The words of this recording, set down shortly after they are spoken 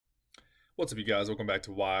What's up, you guys? Welcome back to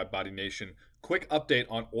WideBody Nation. Quick update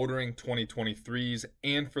on ordering 2023s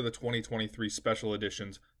and for the 2023 special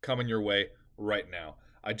editions coming your way right now.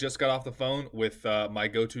 I just got off the phone with my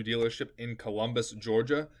go-to dealership in Columbus,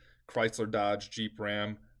 Georgia, Chrysler Dodge Jeep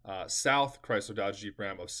Ram South, Chrysler Dodge Jeep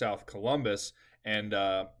Ram of South Columbus. And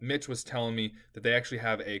Mitch was telling me that they actually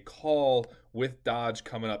have a call with Dodge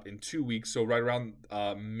coming up in 2 weeks, so right around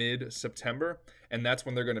mid-September. And that's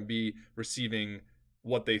when they're going to be receiving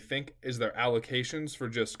what they think is their allocations for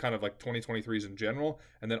just kind of like 2023s in general,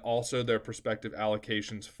 and then also their prospective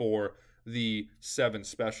allocations for the 7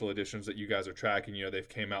 special editions that you guys are tracking. You know, they've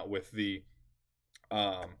came out with the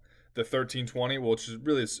 1320, which is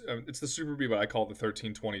really it's the Super B, but I call it the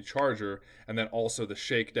 1320 Charger, and then also the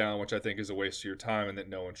Shakedown, which I think is a waste of your time and that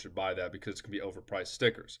no one should buy that because it's going to be overpriced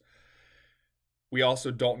stickers. We also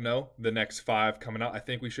don't know the next 5 coming out. I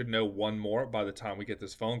think we should know one more by the time we get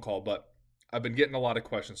this phone call, but I've been getting a lot of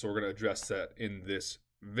questions, so we're going to address that in this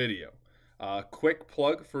video. Quick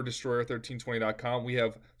plug for Destroyer1320.com. We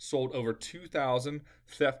have sold over 2,000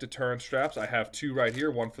 theft deterrent straps. I have 2 right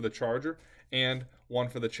here, one for the Charger and one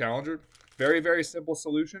for the Challenger. Very, very simple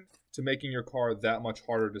solution to making your car that much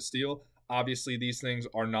harder to steal. Obviously, these things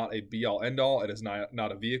are not a be-all, end-all. It is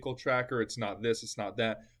not a vehicle tracker. It's not this. It's not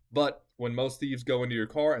that. But when most thieves go into your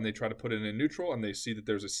car and they try to put it in neutral and they see that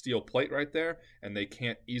there's a steel plate right there and they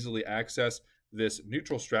can't easily access this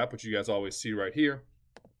neutral strap, which you guys always see right here,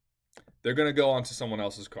 they're going to go onto someone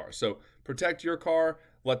else's car. So protect your car,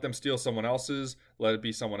 let them steal someone else's, let it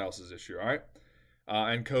be someone else's issue, all right?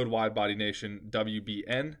 And code WideBodyNation,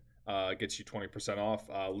 WBN, gets you 20% off.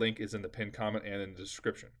 Link is in the pinned comment and in the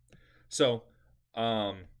description. So,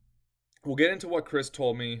 we'll get into what Chris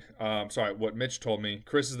told me. What Mitch told me.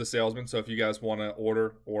 Chris is the salesman, so if you guys want to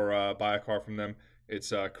order or buy a car from them,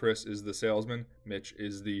 it's Chris is the salesman, Mitch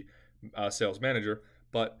is the sales manager.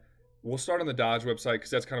 But we'll start on the Dodge website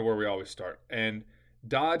because that's kind of where we always start. And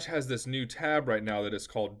Dodge has this new tab right now that is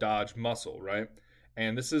called Dodge Muscle, right?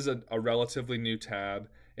 And this is a relatively new tab.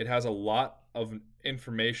 It has a lot of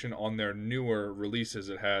information on their newer releases.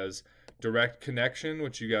 It has direct connection,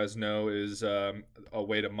 which you guys know is a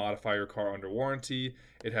way to modify your car under warranty.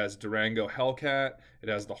 It has Durango Hellcat. It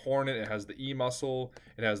has the Hornet. It has the E-Muscle.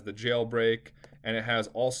 It has the Jailbreak. And it has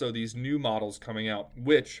also these new models coming out,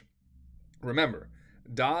 which, remember,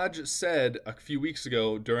 Dodge said a few weeks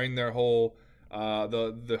ago during their whole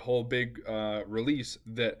the whole big release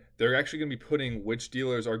that they're actually going to be putting which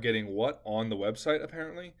dealers are getting what on the website,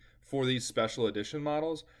 apparently, for these special edition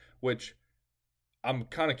models, which I'm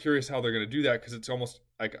kind of curious how they're going to do that because it's almost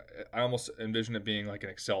like I almost envision it being like an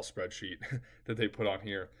Excel spreadsheet that they put on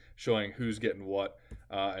here showing who's getting what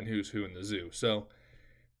and who's who in the zoo. So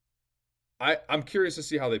I'm curious to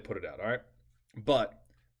see how they put it out, all right? But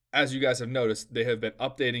as you guys have noticed, they have been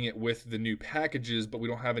updating it with the new packages, but we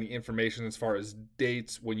don't have any information as far as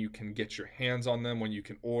dates, when you can get your hands on them, when you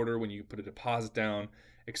can order, when you can put a deposit down,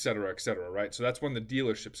 etc., right? So that's when the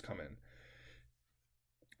dealerships come in.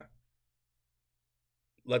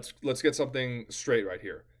 Let's get something straight right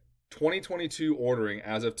here. 2022 ordering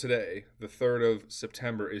as of today, the 3rd of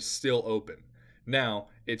September, is still open. Now,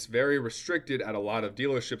 it's very restricted at a lot of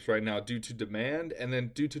dealerships right now due to demand, and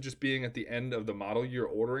then due to just being at the end of the model year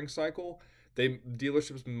ordering cycle,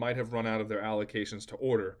 dealerships might have run out of their allocations to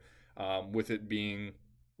order with it being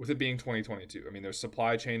 2022. I mean, there's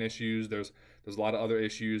supply chain issues, there's a lot of other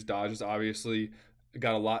issues. Dodge has obviously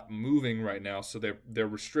got a lot moving right now, so they're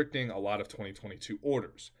restricting a lot of 2022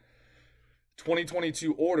 orders.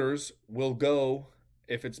 2022 orders will go,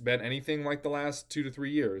 if it's been anything like the last 2 to 3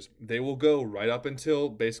 years, they will go right up until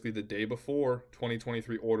basically the day before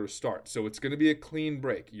 2023 orders start. So it's going to be a clean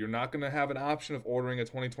break. You're not going to have an option of ordering a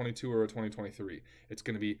 2022 or a 2023. It's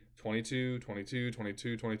going to be 22, 22,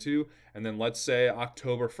 22, 22, and then let's say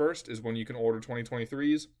October 1st is when you can order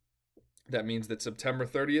 2023s. That means that September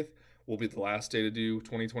 30th will be the last day to do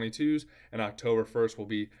 2022s, and October 1st will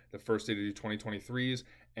be the first day to do 2023s,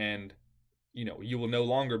 and you know, you will no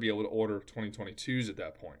longer be able to order 2022s at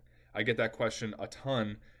that point. I get that question a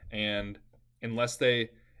ton, and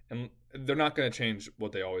they're not going to change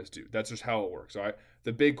what they always do. That's just how it works, all right?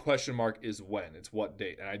 The big question mark is when. It's what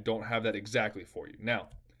date, and I don't have that exactly for you. Now,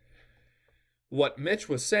 what Mitch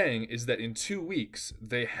was saying is that in 2 weeks,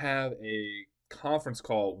 they have a conference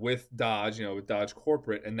call with Dodge, with Dodge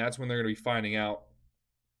Corporate, and that's when they're going to be finding out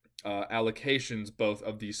allocations both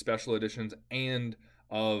of these special editions and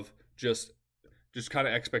of just kind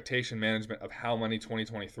of expectation management of how many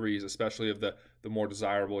 2023s, especially of the more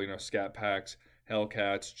desirable, Scat packs,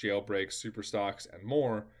 Hellcats, Jailbreaks, Super Stocks, and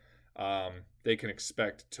more, they can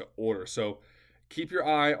expect to order. So keep your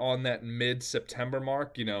eye on that mid-September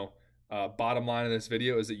mark. Bottom line of this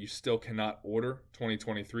video is that you still cannot order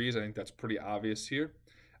 2023s. I think that's pretty obvious here.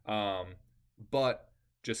 But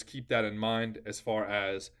just keep that in mind as far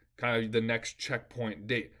as kind of the next checkpoint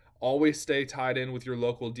date. Always stay tied in with your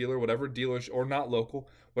local dealer, whatever dealership, or not local,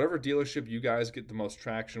 whatever dealership you guys get the most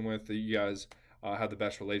traction with, that you guys have the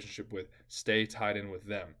best relationship with, stay tied in with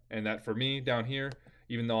them. And that for me down here,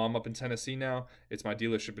 even though I'm up in Tennessee now, it's my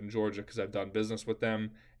dealership in Georgia because I've done business with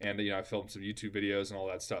them, and I filmed some YouTube videos and all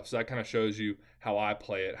that stuff. So that kind of shows you how I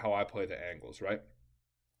play it, how I play the angles, right?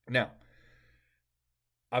 Now,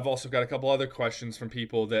 I've also got a couple other questions from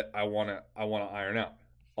people that I wanna iron out.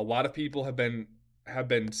 A lot of people have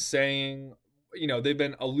been saying, they've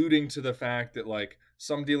been alluding to the fact that like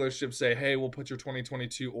some dealerships say, hey, we'll put your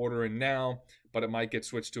 2022 order in now, but it might get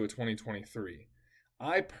switched to a 2023.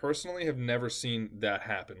 I personally have never seen that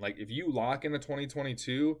happen. Like if you lock in a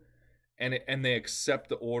 2022 and they accept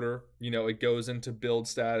the order, it goes into build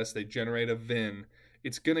status, they generate a VIN,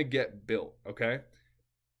 it's gonna get built, okay,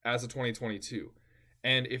 as a 2022.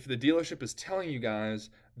 And if the dealership is telling you guys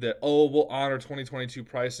that, oh, we'll honor 2022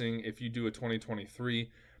 pricing if you do a 2023,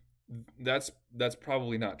 that's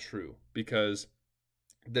probably not true, because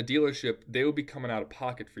the dealership, they will be coming out of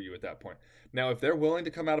pocket for you at that point. Now, if they're willing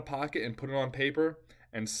to come out of pocket and put it on paper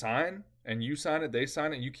and sign, and you sign it, they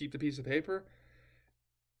sign it, and you keep the piece of paper,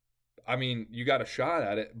 I mean, you got a shot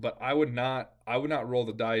at it, but I would not roll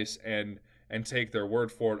the dice and take their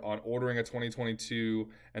word for it on ordering a 2022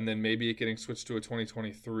 and then maybe it getting switched to a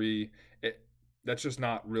 2023. That's just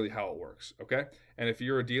not really how it works, okay? And if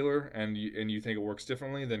you're a dealer and you think it works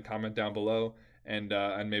differently, then comment down below and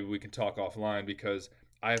maybe we can talk offline, because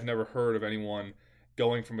I have never heard of anyone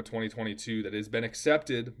going from a 2022 that has been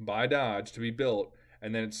accepted by Dodge to be built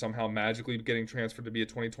and then it's somehow magically getting transferred to be a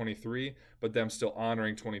 2023, but them still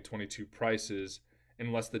honoring 2022 prices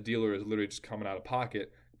unless the dealer is literally just coming out of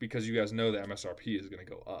pocket, because you guys know the MSRP is going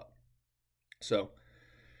to go up. So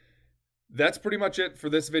that's pretty much it for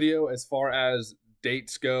this video as far as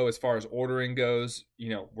dates go, as far as ordering goes.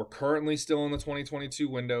 We're currently still in the 2022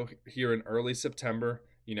 window here in early September.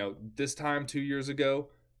 This time 2 years ago,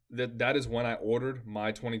 that is when I ordered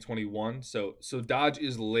my 2021. So Dodge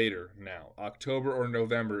is later now. October or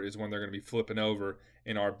November is when they're going to be flipping over,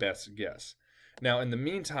 in our best guess. Now, in the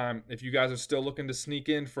meantime, if you guys are still looking to sneak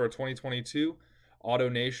in for a 2022,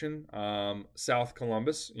 AutoNation, South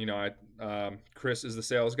Columbus, Chris is the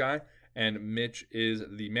sales guy and Mitch is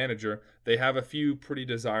the manager. They have a few pretty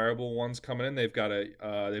desirable ones coming in. They've got a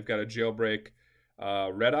jailbreak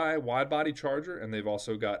Redeye WideBody Charger, and they've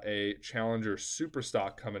also got a Challenger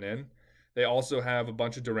Superstock coming in. They also have a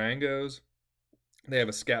bunch of Durangos. They have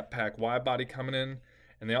a Scat Pack WideBody coming in,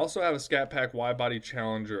 and they also have a Scat Pack WideBody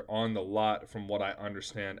Challenger on the lot, from what I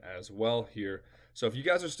understand as well here. So if you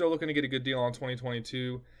guys are still looking to get a good deal on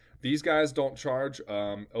 2022, these guys don't charge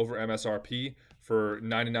over MSRP for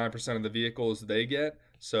 99% of the vehicles they get.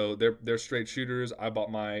 So they're straight shooters. I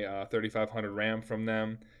bought my 3500 Ram from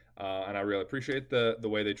them, and I really appreciate the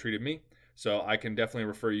way they treated me. So I can definitely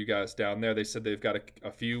refer you guys down there. They said they've got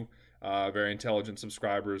a few very intelligent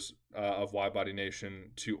subscribers of WideBody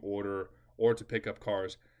Nation to order or to pick up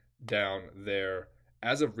cars down there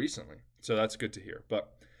as of recently. So that's good to hear.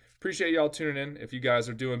 But appreciate y'all tuning in. If you guys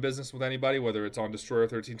are doing business with anybody, whether it's on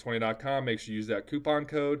destroyer1320.com, make sure you use that coupon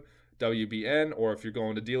code WBN, or if you're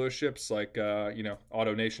going to dealerships like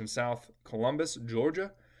AutoNation South Columbus,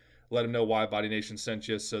 Georgia, let them know WideBody Nation sent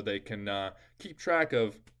you, so they can keep track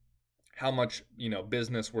of how much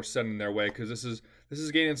business we're sending their way, because this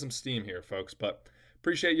is gaining some steam here, folks. But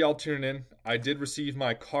appreciate y'all tuning in. I did receive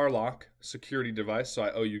my car lock security device, so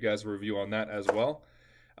I owe you guys a review on that as well.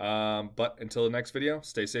 But until the next video,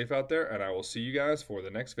 stay safe out there, and I will see you guys for the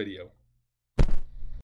next video.